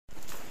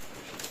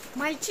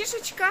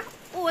Мальчишечка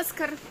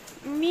Оскар,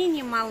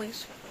 мини-малыш,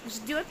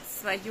 ждет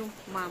свою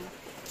маму.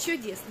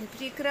 Чудесный,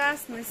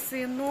 прекрасный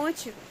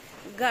сыночек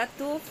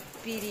готов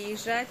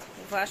переезжать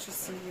в вашу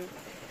семью.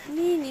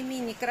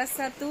 Мини-мини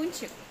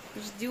красотунчик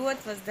ждет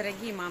вас,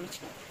 дорогие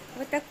мамочки.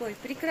 Вот такой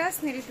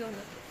прекрасный ребенок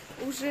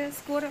уже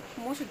скоро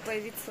может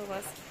появиться у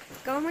вас.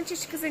 Кого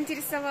мальчишечка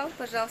заинтересовал,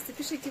 пожалуйста,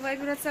 пишите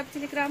Вайбер, WhatsApp,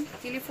 Telegram,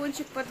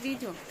 телефончик под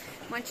видео.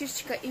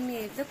 Мальчишечка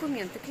имеет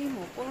документы к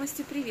нему,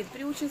 полностью привит,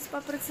 приучен по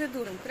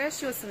процедурам, к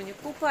расчесыванию, к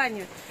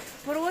купанию.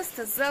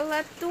 Просто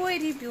золотой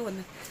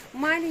ребенок,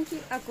 маленький,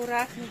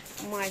 аккуратный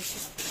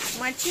мальчик.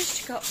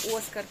 Мальчишечка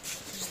Оскар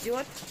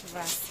ждет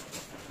вас.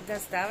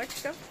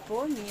 Доставочка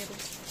по миру,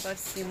 по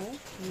всему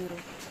миру.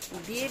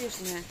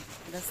 Бережная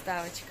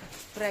доставочка,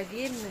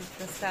 проверенная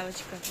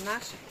доставочка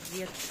наших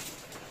деток.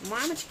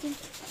 Мамочки,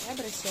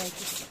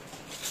 обращайтесь.